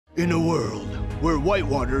In a world where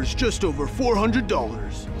WhiteWater is just over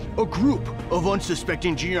 $400, a group of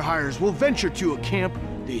unsuspecting junior hires will venture to a camp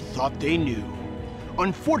they thought they knew.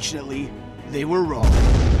 Unfortunately, they were wrong.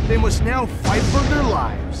 They must now fight for their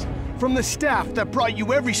lives. From the staff that brought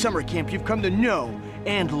you every summer camp you've come to know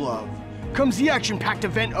and love, comes the action-packed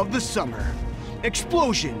event of the summer.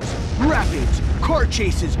 Explosions, rapids, car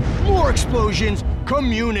chases, more explosions,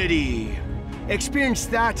 community. Experience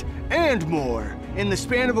that and more in the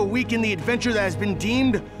span of a week in the adventure that has been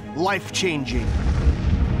deemed life-changing.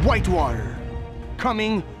 WhiteWater,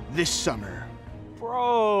 coming this summer.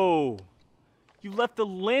 Bro, you left the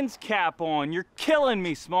lens cap on. You're killing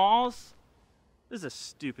me, Smalls. This is a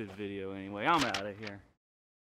stupid video anyway. I'm out of here.